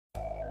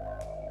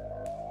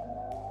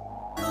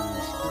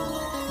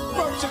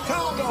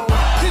Chicago.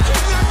 Did you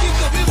not get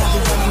the memo?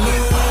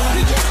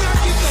 Did you not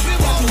get the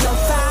memo? On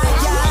fire,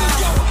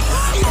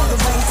 all the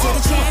way to the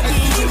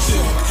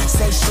championship.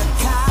 Say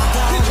Chicago.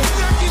 Did you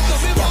not get the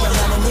memo? That we're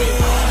running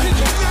with. Did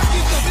you not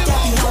get the memo? Got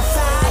me on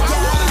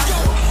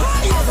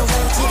fire, all the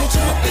way to the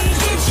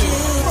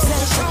championship.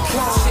 Say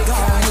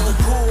Chicago. The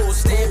pool,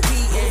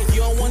 stampede. If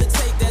you don't want to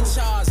take that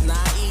charge,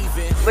 not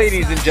even.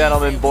 Ladies and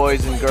gentlemen,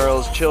 boys and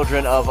girls,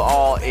 children of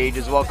all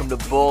ages, welcome to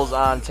Bulls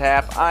on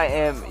Tap. I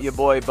am your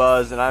boy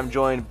Buzz, and I'm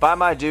joined by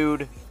my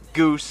dude,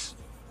 Goose.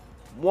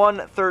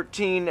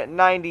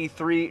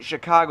 113-93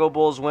 Chicago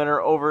Bulls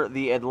winner over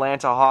the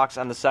Atlanta Hawks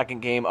on the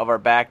second game of our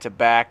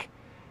back-to-back.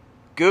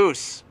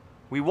 Goose,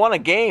 we won a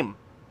game.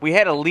 We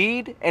had a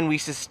lead, and we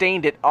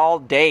sustained it all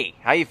day.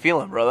 How you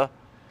feeling, brother?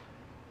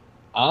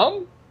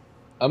 I'm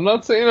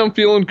not saying I'm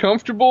feeling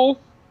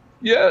comfortable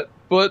yet,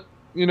 but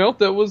you know,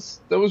 that was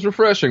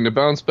refreshing to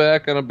bounce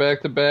back on a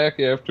back-to-back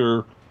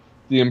after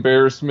the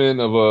embarrassment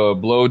of a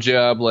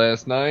blowjob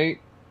last night.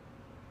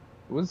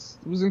 It was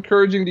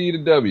encouraging to eat a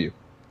W.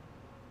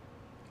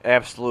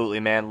 Absolutely,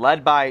 man.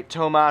 Led by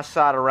Tomas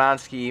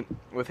Satoransky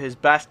with his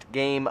best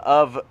game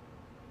of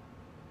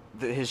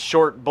his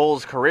short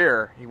Bulls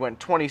career. He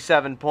went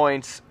 27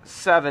 points,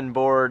 7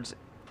 boards,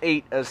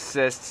 8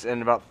 assists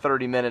in about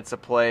 30 minutes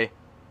of play. It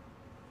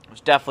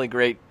was definitely a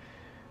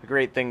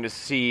great thing to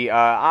see.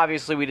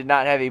 Obviously, we did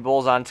not have a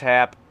Bulls on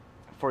Tap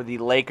for the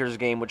Lakers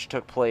game, which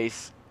took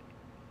place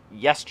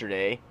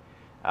yesterday.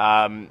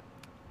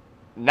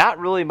 Not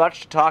really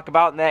much to talk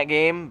about in that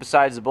game,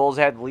 besides the Bulls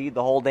had the lead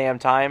the whole damn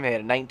time. They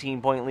had a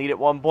 19-point lead at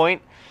one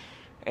point,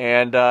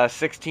 and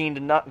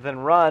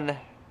 16-0 run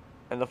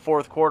in the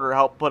fourth quarter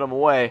helped put them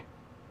away,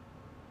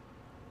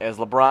 as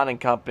LeBron and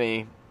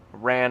company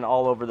ran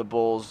all over the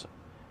Bulls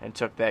and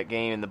took that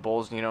game. And the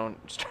Bulls,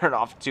 started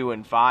off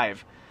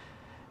 2-5.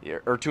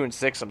 Or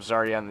 2-6, I'm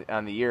sorry,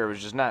 on the year. It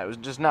was just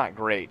not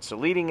great. So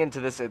leading into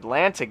this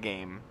Atlanta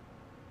game,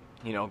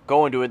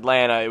 going to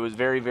Atlanta, it was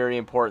very, very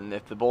important.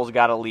 If the Bulls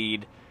got a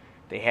lead,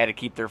 they had to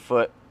keep their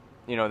foot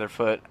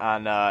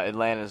on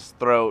Atlanta's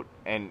throat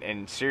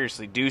and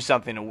seriously do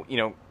something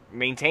to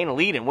maintain a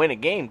lead and win a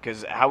game,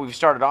 because how we've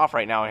started off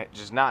right now,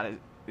 it's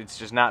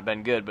just not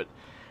been good. But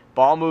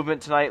ball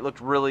movement tonight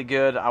looked really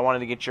good. I wanted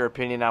to get your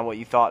opinion on what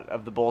you thought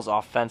of the Bulls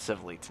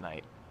offensively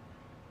tonight.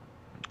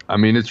 I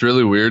mean, it's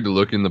really weird to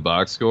look in the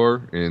box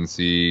score and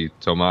see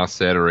Tomas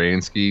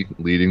Satoransky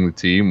leading the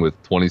team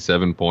with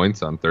 27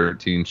 points on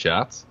 13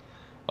 shots.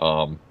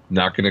 Not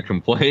going to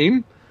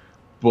complain,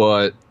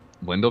 but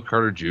Wendell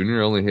Carter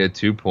Jr. only had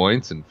 2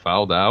 points and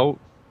fouled out.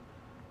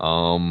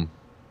 I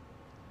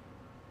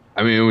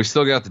mean, we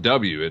still got the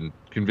W in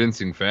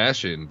convincing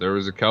fashion. There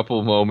was a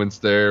couple moments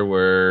there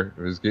where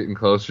it was getting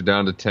closer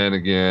down to 10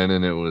 again,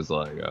 and it was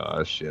like,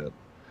 oh, shit.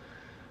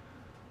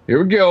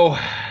 Here we go.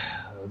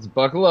 Let's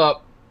buckle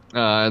up.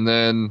 And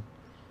then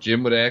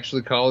Jim would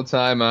actually call a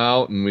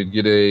timeout, and we'd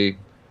get a,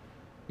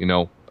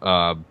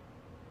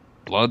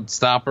 blood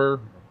stopper,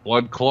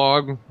 blood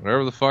clog,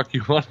 whatever the fuck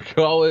you want to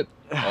call it.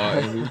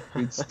 And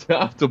we'd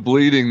stop the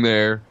bleeding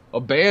there. A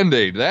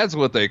Band-Aid, that's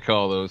what they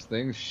call those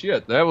things.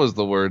 Shit, that was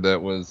the word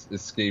that was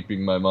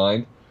escaping my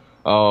mind.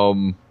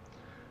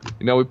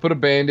 We put a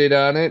Band-Aid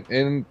on it,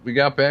 and we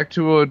got back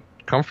to a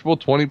comfortable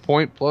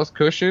 20-point plus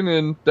cushion,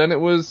 and then it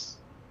was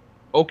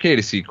okay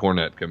to see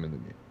Kornet come in the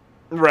game.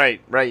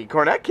 Right.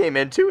 Kornet came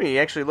in, too, and he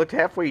actually looked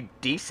halfway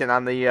decent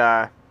on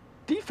the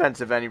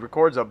defensive end. He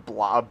records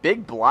a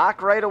big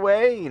block right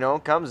away,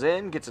 comes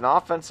in, gets an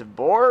offensive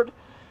board.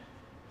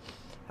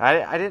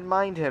 I didn't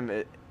mind him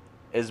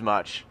as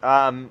much.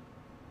 A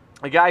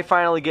guy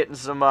finally getting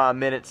some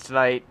minutes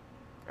tonight,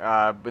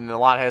 and a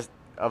lot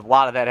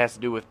of that has to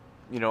do with,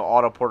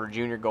 Otto Porter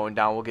Jr. going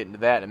down. We'll get into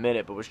that in a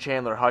minute, but it was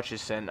Chandler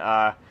Hutchison.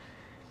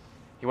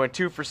 He went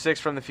 2 for 6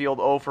 from the field,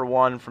 0 for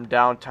 1 from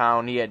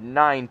downtown. He had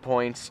 9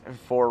 points and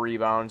 4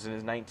 rebounds in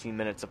his 19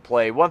 minutes of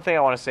play. One thing I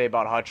want to say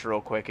about Hutch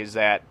real quick is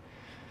that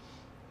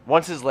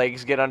once his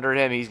legs get under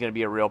him, he's going to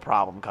be a real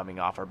problem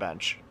coming off our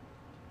bench.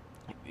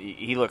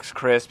 He looks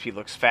crisp. He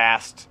looks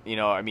fast. He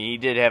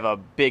did have a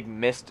big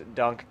missed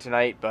dunk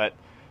tonight, but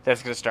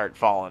that's going to start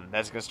falling.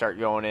 That's going to start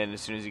going in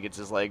as soon as he gets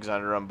his legs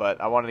under him. But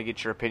I wanted to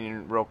get your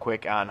opinion real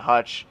quick on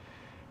Hutch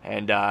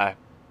and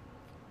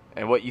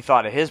what you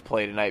thought of his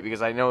play tonight,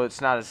 because I know it's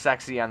not as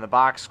sexy on the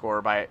box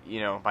score by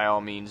all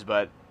means,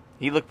 but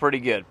he looked pretty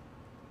good.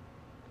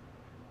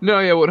 No,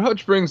 yeah, what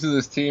Hutch brings to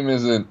this team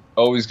isn't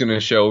always going to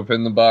show up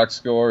in the box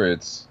score.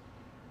 It's,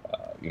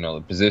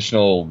 the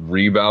positional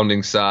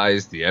rebounding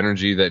size, the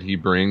energy that he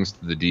brings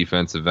to the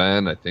defensive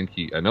end. I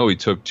know he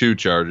took 2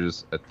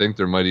 charges. I think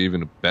there might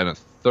even have been a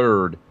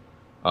third.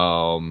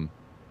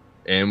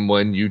 And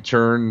when you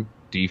turn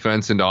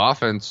defense into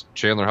offense,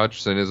 Chandler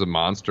Hutchison is a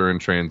monster in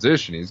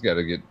transition. He's got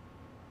to get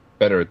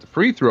better at the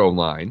free throw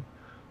line,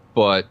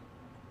 but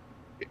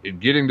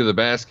getting to the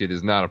basket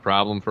is not a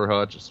problem for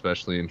Hutch,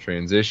 especially in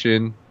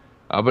transition.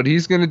 But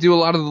he's going to do a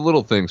lot of the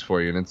little things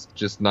for you, and it's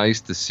just nice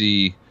to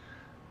see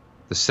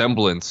the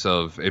semblance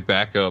of a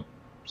backup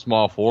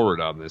small forward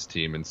on this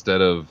team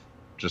instead of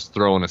just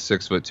throwing a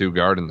 6'2"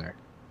 guard in there.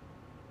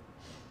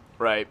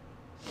 Right.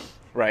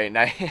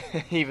 And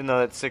even though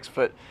that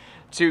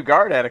 6'2"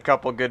 guard had a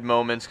couple good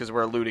moments because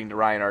we're alluding to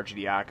Ryan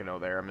Arcidiacono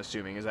there, I'm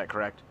assuming. Is that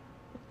correct?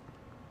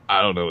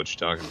 I don't know what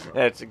you're talking about.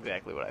 That's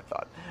exactly what I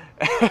thought.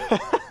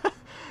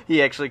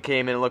 He actually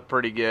came in and looked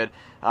pretty good,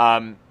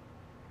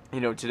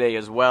 today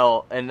as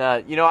well. And,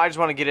 I just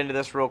want to get into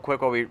this real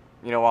quick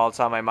while it's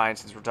on my mind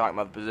since we're talking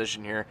about the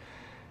position here.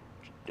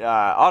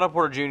 Otto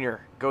Porter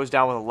Jr. goes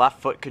down with a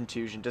left foot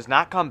contusion, does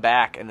not come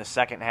back in the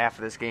second half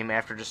of this game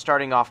after just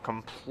starting off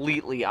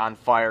completely on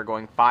fire,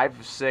 going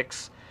 5 of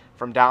 6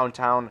 from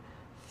downtown,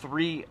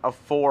 3 of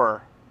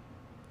 4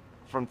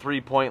 from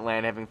three-point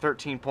land, having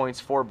 13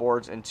 points, 4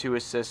 boards, and 2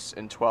 assists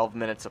in 12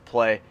 minutes of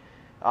play.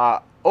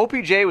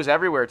 OPJ was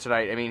everywhere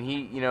tonight. I mean,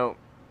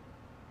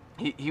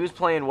 he was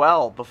playing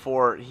well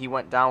before he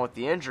went down with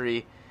the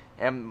injury,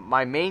 and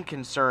my main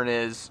concern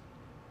is,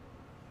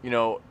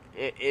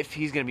 if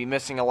he's going to be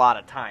missing a lot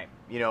of time.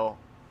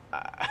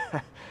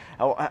 I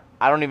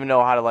don't even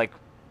know how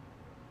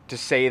to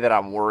say that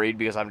I'm worried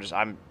because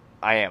I'm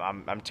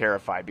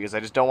terrified because I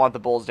just don't want the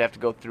Bulls to have to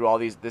go through all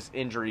this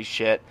injury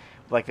shit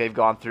like they've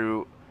gone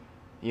through,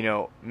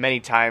 many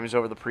times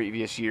over the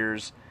previous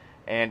years.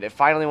 And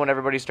finally, when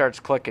everybody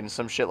starts clicking,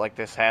 some shit like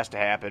this has to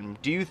happen.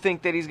 Do you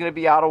think that he's going to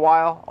be out a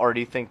while? Or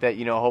do you think that,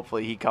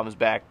 hopefully he comes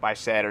back by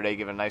Saturday,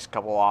 give a nice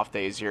couple off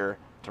days here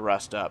to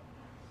rest up?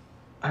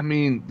 I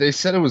mean, they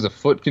said it was a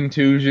foot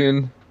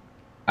contusion.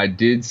 I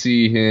did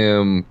see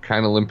him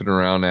kind of limping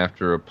around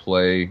after a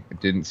play. I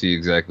didn't see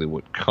exactly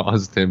what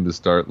caused him to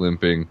start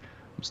limping.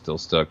 I'm still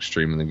stuck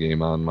streaming the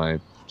game on my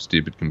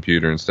stupid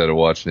computer instead of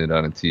watching it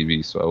on a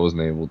TV, so I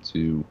wasn't able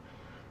to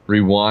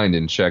rewind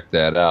and check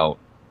that out.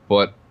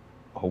 But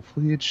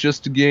hopefully it's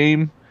just a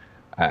game.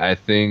 I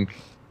think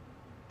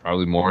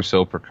probably more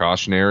so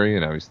precautionary,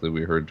 and obviously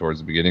we heard towards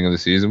the beginning of the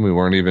season we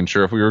weren't even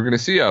sure if we were going to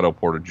see Otto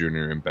Porter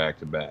Jr. in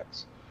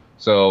back-to-backs.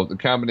 So the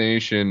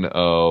combination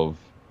of,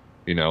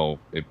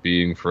 it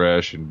being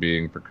fresh and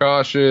being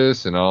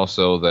precautious, and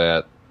also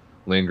that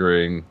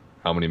lingering,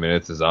 how many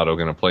minutes is Otto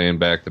going to play in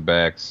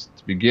back-to-backs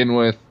to begin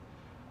with,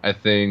 I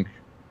think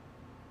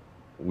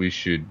we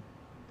should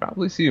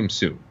probably see him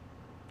soon.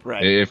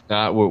 Right. If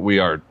not, we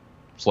are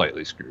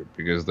slightly screwed,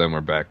 because then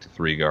we're back to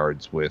 3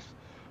 guards with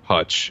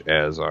Hutch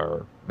as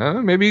our...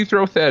 maybe you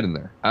throw Thad in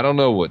there. I don't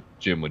know what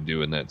Jim would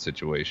do in that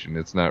situation.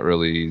 It's not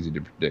really easy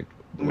to predict.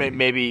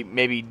 Maybe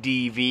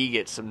DV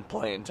gets some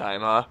playing time,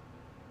 huh?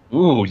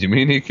 Ooh, you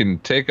mean he can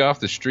take off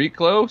the street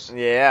clothes?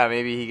 Yeah,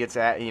 maybe he gets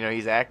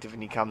he's active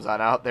and he comes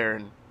on out there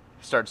and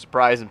starts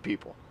surprising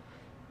people.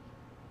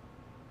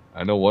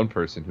 I know one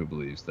person who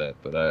believes that,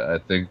 but I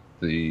think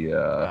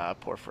the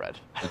poor Fred.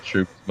 The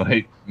troops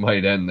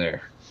might end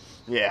there.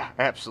 Yeah,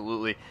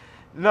 absolutely.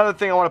 Another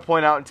thing I want to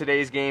point out in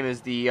today's game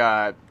is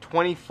the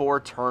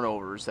 24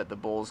 turnovers that the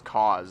Bulls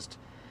caused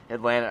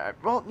Atlanta.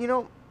 Well,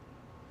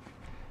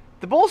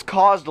 the Bulls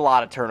caused a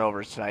lot of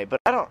turnovers tonight,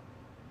 but I don't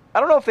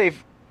know if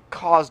they've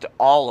caused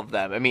all of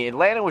them. I mean,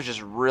 Atlanta was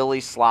just really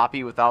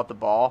sloppy without the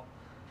ball.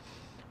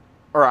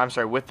 Or I'm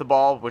sorry, with the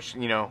ball, which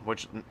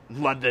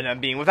led to them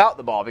being without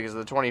the ball because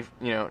of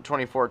the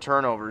 24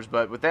 turnovers.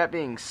 But with that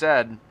being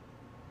said,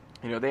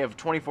 they have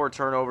 24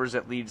 turnovers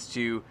that leads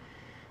to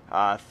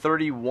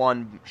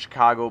 31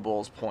 Chicago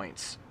Bulls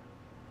points.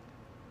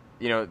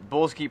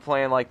 Bulls keep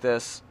playing like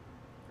this,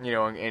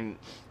 and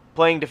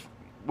playing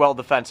well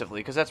defensively,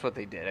 because that's what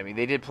they did. I mean,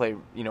 they did play,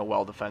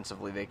 well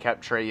defensively. They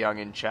kept Trae Young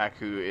in check,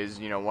 who is,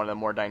 one of the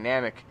more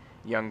dynamic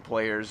young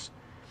players,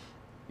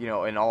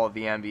 in all of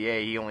the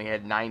NBA. He only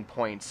had 9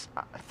 points,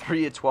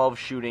 3 of 12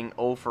 shooting,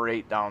 0 for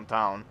 8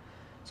 downtown.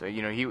 So,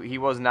 he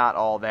was not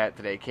all that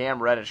today.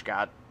 Cam Reddish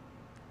got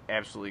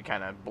absolutely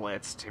kind of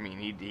blitzed. I mean,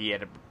 he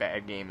had a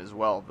bad game as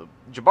well.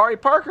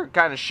 Jabari Parker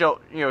kind of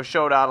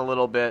showed out a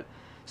little bit,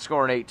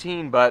 scoring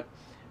 18, but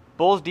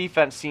Bulls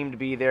defense seemed to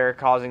be there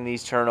causing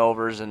these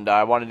turnovers, and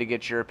I wanted to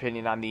get your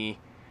opinion on the,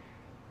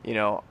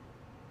 I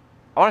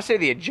want to say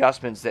the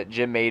adjustments that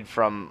Jim made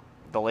from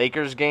the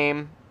Lakers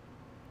game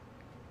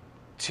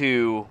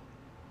to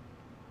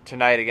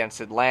tonight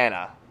against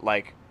Atlanta.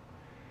 Like,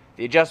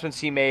 the adjustments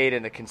he made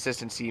and the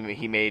consistency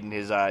he made in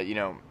his,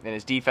 in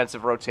his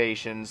defensive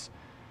rotations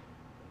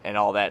and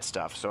all that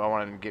stuff. So I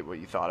wanted to get what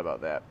you thought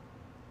about that.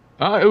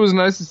 It was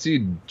nice to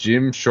see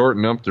Jim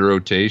shorten up the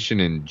rotation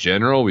in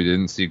general. We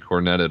didn't see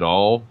Cornette at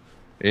all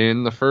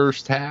in the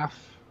first half,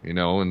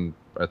 and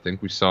I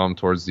think we saw him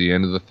towards the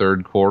end of the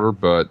third quarter,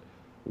 but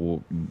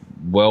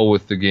well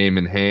with the game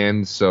in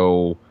hand,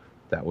 so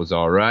that was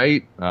all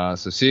right.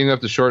 So seeing up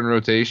the shortened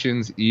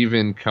rotations,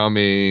 even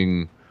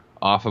coming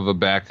off of a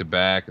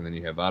back-to-back, and then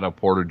you have Otto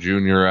Porter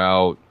Jr.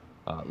 out.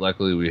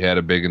 Luckily, we had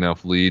a big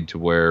enough lead to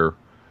where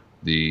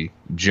the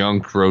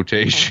junk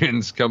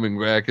rotations coming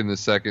back in the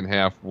second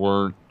half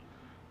weren't,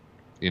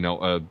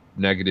 a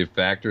negative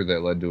factor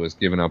that led to us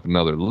giving up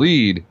another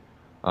lead.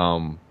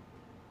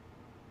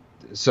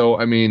 So,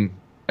 I mean,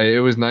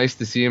 it was nice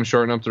to see him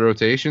shorten up the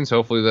rotations.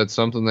 Hopefully that's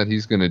something that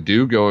he's going to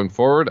do going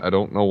forward. I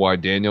don't know why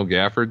Daniel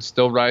Gafford's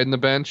still riding the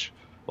bench.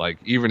 Like,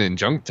 even in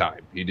junk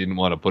time, he didn't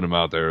want to put him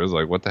out there. It was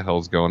like, what the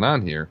hell's going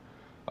on here?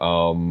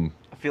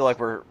 I feel like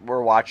we're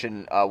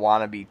watching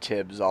wannabe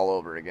Tibbs all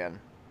over again.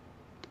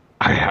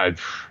 I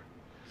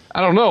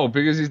don't know,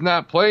 because he's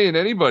not playing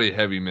anybody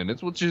heavy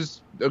minutes, which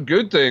is a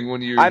good thing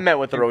when you. I meant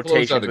with the you close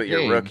rotations out a with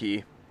your game.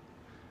 rookie.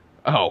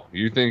 Oh,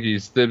 you think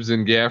he's Tibbs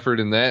and Gafford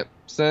in that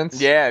sense?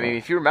 Yeah, I mean,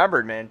 if you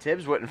remembered, man,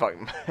 Tibbs wouldn't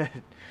fucking.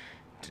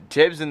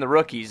 Tibbs and the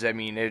rookies, I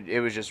mean, it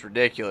was just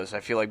ridiculous. I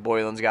feel like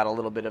Boylan's got a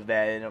little bit of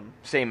that in him.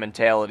 Same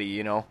mentality,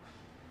 you know?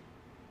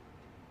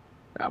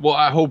 Well,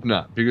 I hope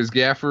not, because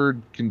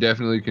Gafford can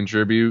definitely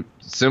contribute,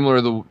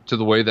 similar to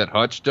the way that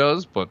Hutch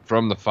does, but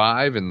from the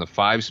 5, and the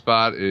 5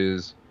 spot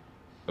is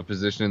a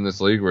position in this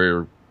league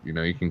where,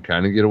 you can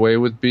kind of get away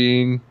with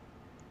being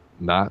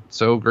not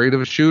so great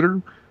of a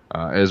shooter,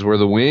 as where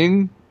the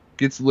wing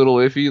gets a little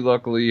iffy.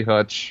 Luckily,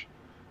 Hutch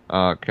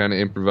kind of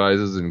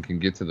improvises and can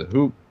get to the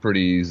hoop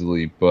pretty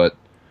easily, but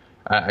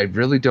I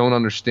really don't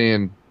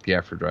understand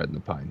Gafford riding the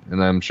pine,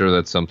 and I'm sure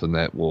that's something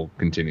that we'll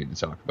continue to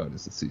talk about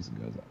as the season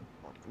goes on.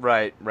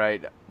 Right.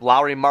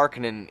 Lauri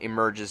Markkanen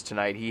emerges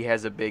tonight. He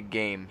has a big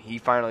game. He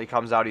finally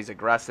comes out. He's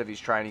aggressive. He's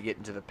trying to get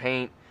into the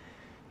paint.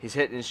 He's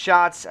hitting his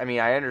shots. I mean,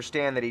 I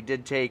understand that he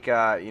did take,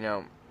 a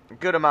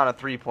good amount of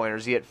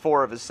three-pointers. He had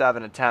 4 of his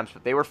 7 attempts,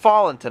 but they were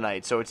falling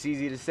tonight, so it's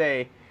easy to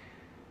say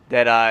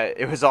that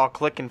it was all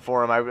clicking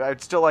for him.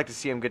 I'd still like to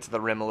see him get to the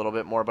rim a little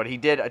bit more, but he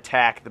did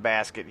attack the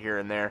basket here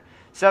and there.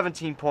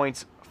 17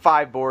 points,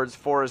 5 boards,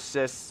 4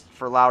 assists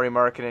for Lauri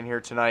Markkanen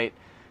here tonight.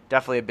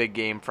 Definitely a big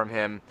game from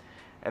him.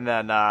 And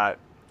then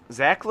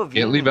Zach LaVine.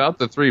 Can't leave out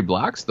the 3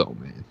 blocks, though,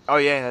 man. Oh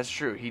yeah, that's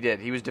true. He did.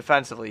 He was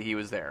defensively. He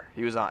was there.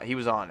 He was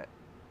on it.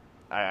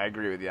 I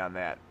agree with you on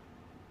that.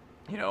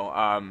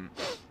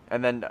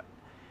 And then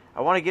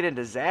I want to get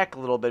into Zach a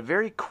little bit.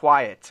 Very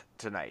quiet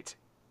tonight.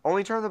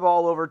 Only turned the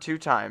ball over 4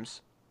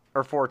 times.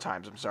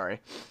 I'm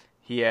sorry.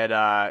 He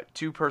had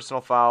 2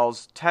 personal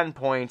fouls, 10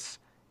 points,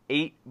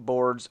 8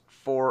 boards,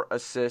 4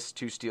 assists,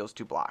 2 steals,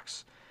 2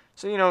 blocks.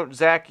 So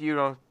Zach,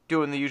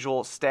 doing the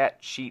usual stat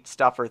sheet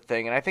stuffer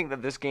thing, and I think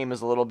that this game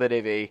is a little bit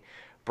of a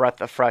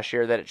breath of fresh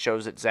air, that it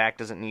shows that Zach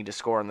doesn't need to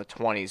score in the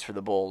 20s for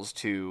the Bulls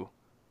to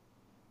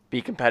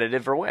be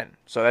competitive or win.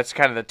 So that's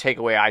kind of the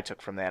takeaway I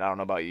took from that. I don't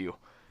know about you.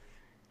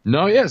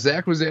 No, yeah,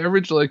 Zach was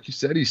average, like you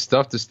said. He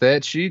stuffed the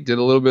stat sheet, did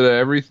a little bit of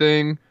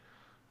everything.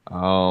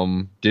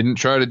 Didn't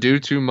try to do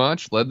too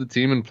much, led the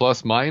team in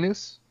plus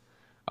minus.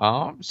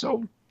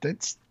 So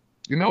that's,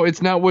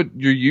 it's not what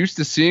you're used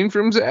to seeing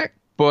from Zach,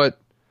 but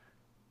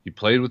he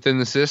played within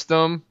the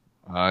system.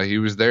 He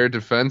was there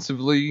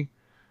defensively.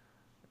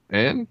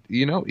 And,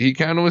 he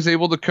kind of was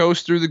able to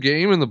coast through the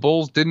game, and the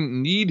Bulls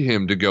didn't need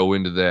him to go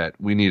into that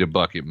we need a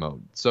bucket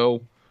mode.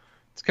 So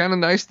it's kind of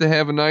nice to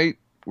have a night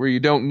where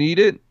you don't need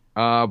it.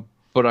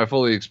 But I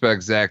fully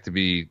expect Zach to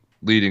be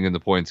leading in the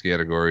points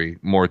category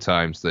more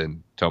times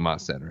than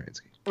Tomas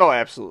Satoransky. Oh,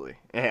 absolutely.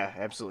 Yeah,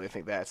 absolutely. I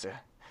think that's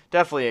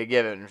definitely a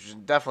given. Which is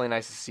definitely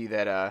nice to see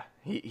that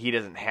he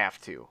doesn't have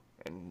to.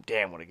 And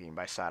damn, what a game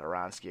by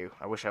Satoransky.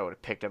 I wish I would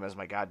have picked him as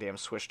my goddamn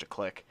switch to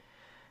click.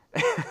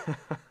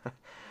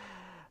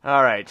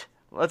 All right,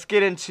 let's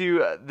get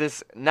into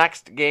this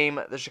next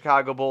game the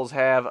Chicago Bulls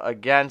have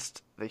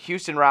against the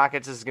Houston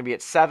Rockets. This is going to be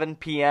at 7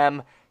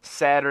 p.m.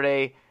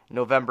 Saturday,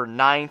 November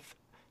 9th.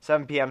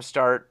 7 p.m.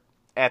 start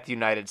at the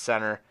United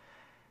Center.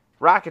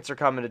 Rockets are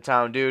coming to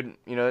town, dude.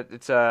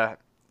 It's a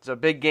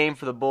big game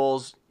for the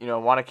Bulls.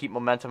 Want to keep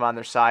momentum on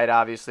their side.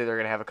 Obviously, they're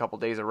going to have a couple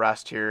days of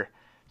rest here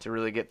to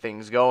really get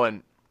things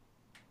going.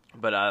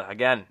 But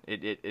again,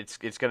 it's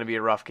going to be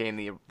a rough game.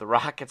 The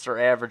Rockets are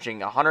averaging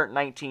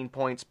 119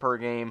 points per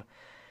game,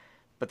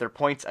 but their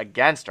points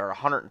against are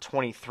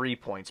 123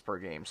 points per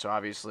game. So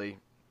obviously,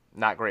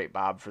 not great,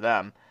 Bob, for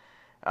them.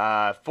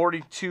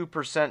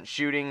 42%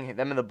 shooting.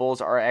 Them and the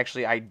Bulls are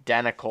actually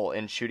identical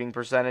in shooting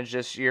percentage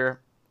this year.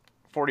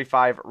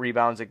 45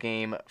 rebounds a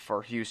game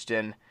for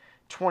Houston,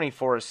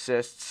 24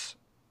 assists,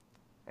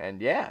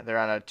 and yeah, they're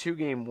on a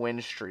 2-game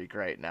win streak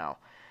right now.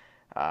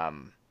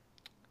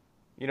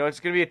 It's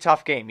going to be a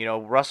tough game.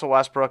 Russell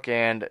Westbrook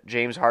and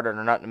James Harden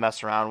are nothing to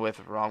mess around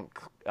with around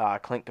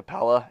Clint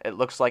Capella. It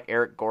looks like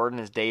Eric Gordon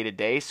is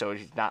day-to-day, so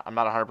I'm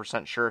not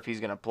 100% sure if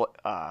he's going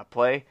to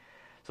play.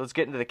 So let's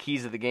get into the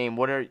keys of the game.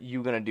 What are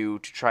you going to do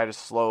to try to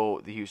slow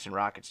the Houston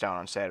Rockets down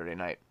on Saturday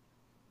night?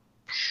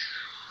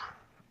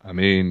 I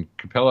mean,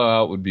 Capella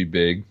out would be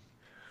big.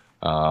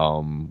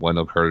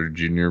 Wendell Carter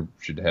Jr.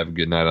 should have a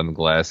good night on the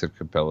glass if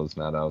Capella's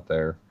not out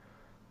there.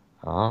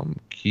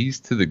 Keys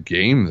to the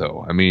game,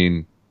 though. I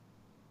mean,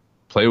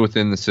 play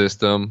within the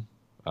system.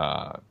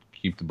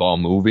 Keep the ball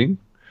moving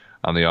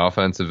on the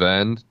offensive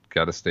end.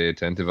 Got to stay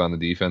attentive on the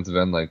defensive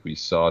end like we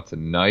saw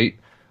tonight.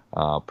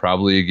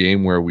 Probably a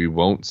game where we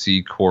won't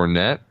see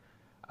Kornet.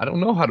 I don't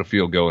know how to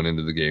feel going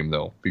into the game,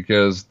 though,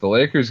 because the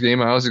Lakers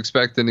game, I was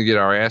expecting to get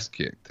our ass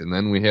kicked. And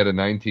then we had a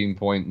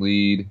 19-point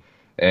lead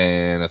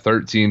and a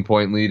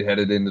 13-point lead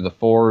headed into the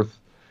fourth.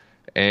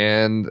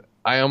 And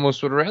I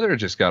almost would have rather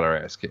just got our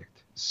ass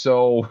kicked.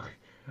 So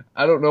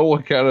I don't know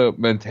what kind of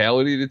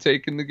mentality to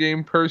take in the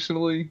game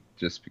personally,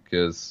 just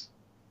because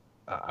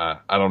I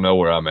don't know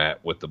where I'm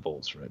at with the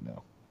Bulls right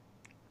now.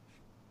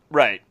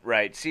 Right.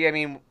 See, I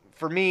mean,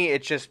 for me,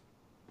 it's just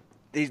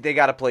they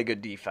got to play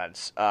good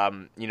defense.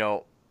 You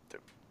know,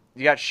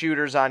 you got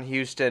shooters on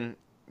Houston.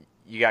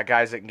 You got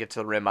guys that can get to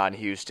the rim on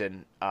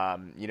Houston.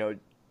 You know,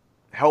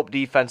 help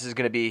defense is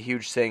going to be a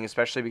huge thing,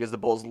 especially because the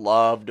Bulls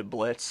love to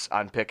blitz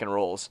on pick and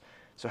rolls.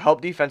 So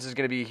help defense is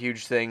going to be a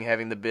huge thing,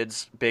 having the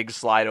big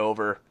slide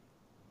over,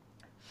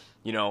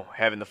 you know,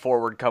 having the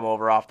forward come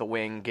over off the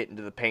wing, get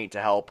into the paint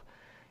to help,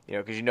 you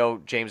know, because you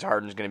know James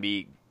Harden's going to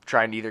be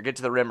trying to either get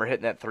to the rim or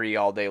hitting that three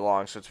all day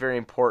long. So it's very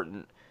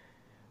important.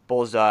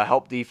 Bulls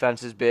help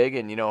defense is big,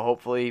 and, you know,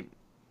 hopefully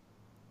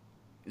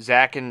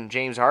Zach and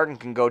James Harden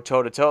can go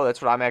toe-to-toe.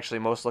 That's what I'm actually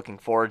most looking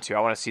forward to.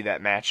 I want to see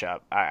that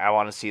matchup. I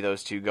want to see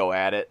those two go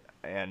at it,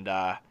 and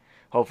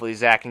hopefully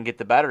Zach can get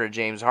the better of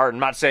James Harden.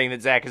 I'm not saying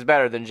that Zach is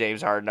better than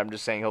James Harden. I'm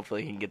just saying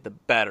hopefully he can get the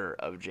better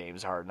of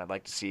James Harden. I'd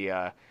like to see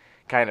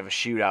kind of a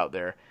shootout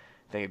there.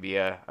 I think it'd be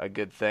a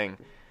good thing.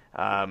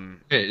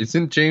 Hey,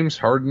 isn't James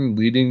Harden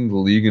leading the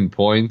league in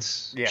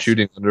points, Yes.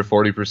 shooting under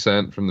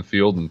 40% from the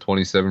field and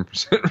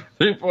 27% from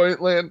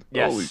three-point land?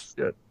 Yes. Holy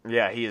shit.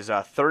 Yeah, he is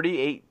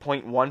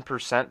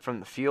 38.1% from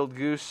the field,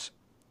 Goose,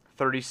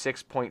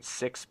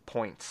 36.6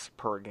 points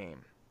per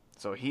game.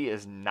 So he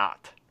is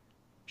not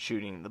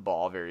shooting the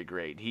ball very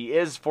great. He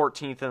is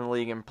 14th in the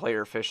league in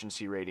player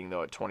efficiency rating,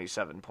 though, at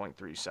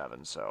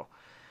 27.37. So,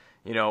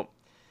 you know,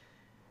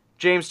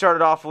 James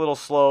started off a little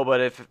slow,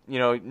 but if, you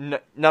know,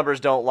 numbers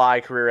don't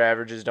lie, career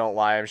averages don't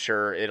lie, I'm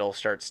sure it'll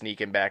start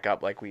sneaking back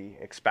up like we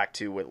expect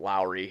to with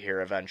Lowry here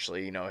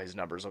eventually. You know, his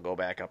numbers will go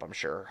back up, I'm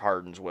sure.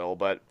 Harden's will,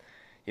 but,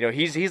 you know,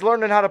 he's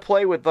learning how to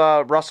play with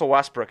Russell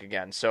Westbrook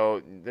again.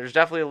 So there's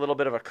definitely a little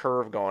bit of a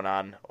curve going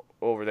on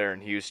over there in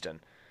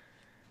Houston.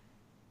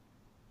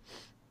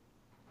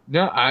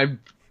 No,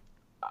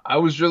 I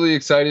was really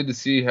excited to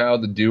see how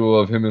the duo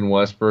of him and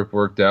Westbrook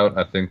worked out.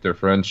 I think their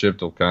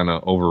friendship will kind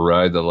of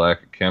override the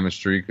lack of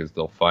chemistry because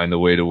they'll find a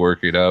way to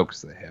work it out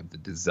because they have the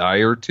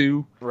desire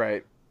to.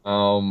 Right.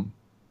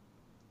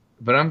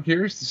 But I'm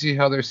curious to see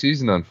how their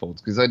season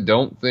unfolds because I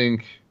don't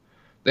think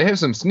they have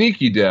some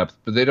sneaky depth,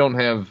 but they don't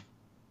have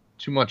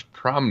too much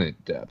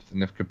prominent depth.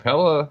 And if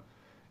Capella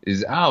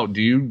is out,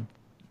 do you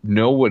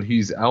know what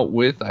he's out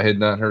with? I had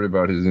not heard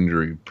about his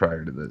injury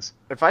prior to this.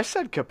 If I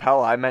said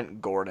Capella, I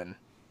meant Gordon.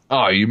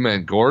 Oh, you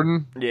meant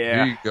Gordon? Yeah.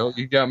 There you go.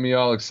 You got me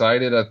all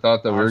excited. I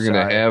thought that we were going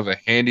to sorry. have a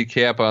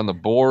handicap on the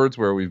boards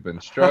where we've been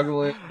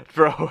struggling.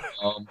 Bro.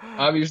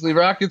 Obviously,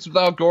 Rockets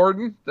without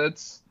Gordon,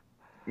 that's,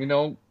 you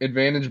know,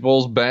 advantage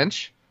Bulls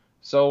bench.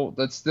 So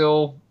that's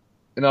still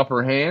an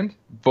upper hand.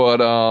 But,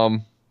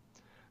 no,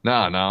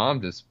 I'm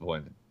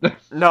disappointed.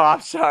 No,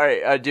 I'm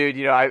sorry. Dude,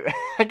 you know,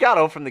 I got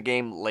home from the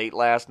game late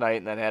last night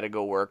and then had to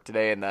go work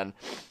today, and then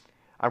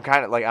I'm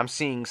kind of like, I'm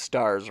seeing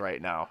stars right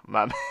now.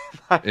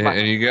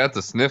 And you got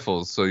the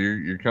sniffles, so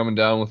you're coming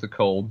down with a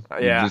cold.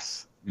 Yeah.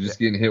 You're just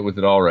getting hit with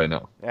it all right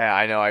now. Yeah,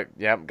 I know.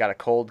 Got a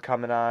cold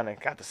coming on. I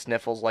got the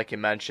sniffles, like you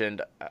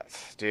mentioned.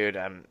 Dude,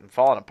 I'm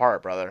falling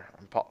apart, brother.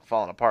 I'm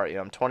falling apart. You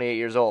know, I'm 28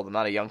 years old. I'm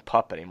not a young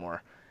pup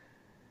anymore.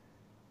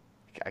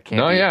 I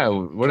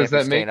can't. What does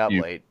that make up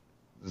you? Late.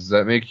 Does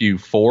that make you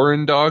 4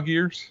 in dog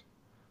years?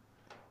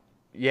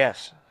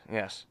 Yes,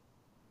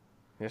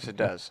 it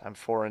does. I'm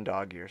 4 in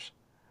dog years.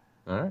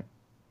 All right.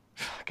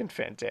 Fucking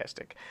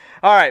fantastic.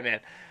 All right, man.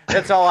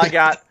 That's all I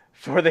got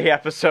for the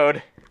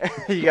episode.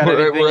 You got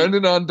anything? We're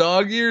ending on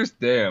dog years?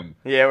 Damn.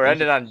 Yeah, we're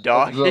ending on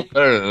dog years.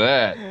 Better than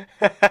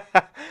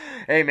that.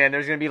 Hey, man,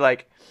 there's going to be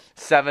like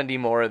 70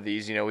 more of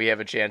these. You know, we have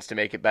a chance to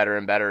make it better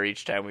and better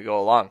each time we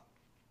go along.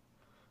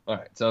 All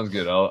right, sounds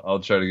good. I'll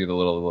try to get a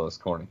little less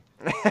corny.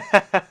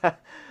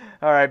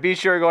 All right, be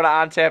sure to go to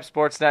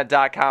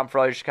ontapsportsnet.com for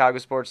all your Chicago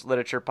sports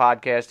literature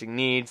podcasting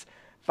needs.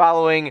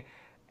 Following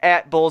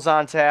at Bulls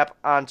on Tap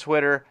on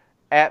Twitter,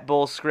 at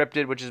Bulls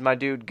Scripted, which is my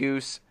dude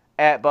Goose,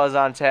 at Buzz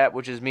on Tap,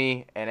 which is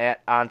me, and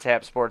at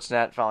OnTap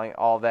Sportsnet. Following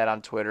all of that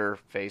on Twitter,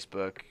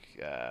 Facebook,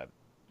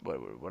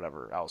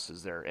 whatever else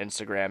is there,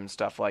 Instagram and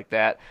stuff like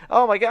that.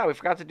 Oh my God, we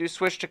forgot to do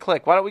Switch to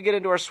Click. Why don't we get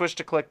into our Switch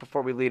to Click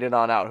before we lead it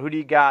on out? Who do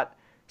you got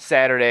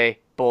Saturday,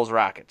 Bulls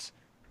Rockets?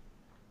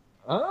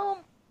 I'm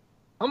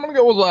gonna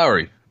go with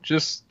Lowry.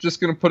 Just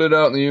gonna put it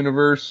out in the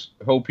universe.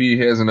 Hope he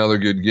has another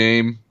good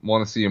game.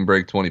 Want to see him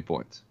break 20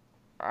 points.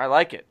 I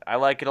like it. I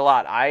like it a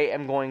lot. I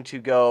am going to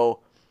go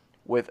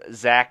with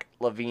Zach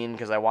LaVine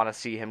because I want to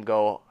see him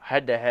go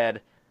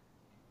head-to-head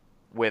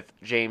with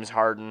James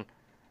Harden.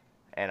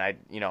 And I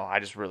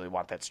just really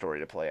want that story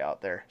to play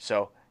out there.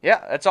 So,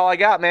 yeah, that's all I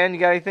got, man. You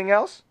got anything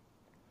else?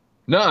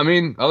 No, I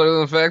mean, other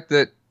than the fact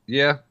that,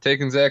 yeah,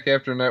 taking Zach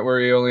after a night where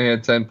he only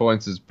had 10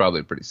 points is probably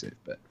a pretty safe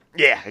bet.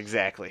 Yeah,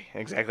 exactly.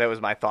 That was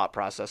my thought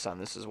process on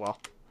this as well.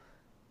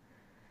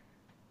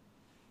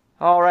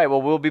 All right,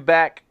 well, we'll be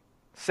back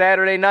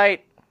Saturday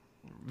night,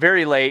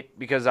 very late,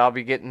 because I'll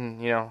be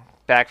getting,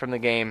 back from the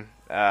game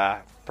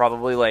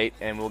probably late,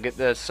 and we'll get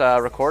this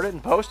recorded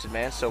and posted,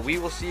 man. So we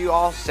will see you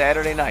all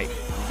Saturday night.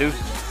 Deuces.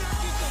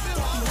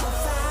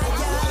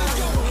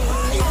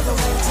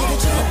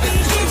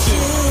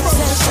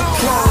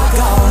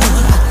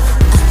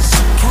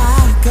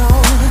 Chicago,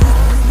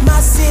 my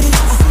city.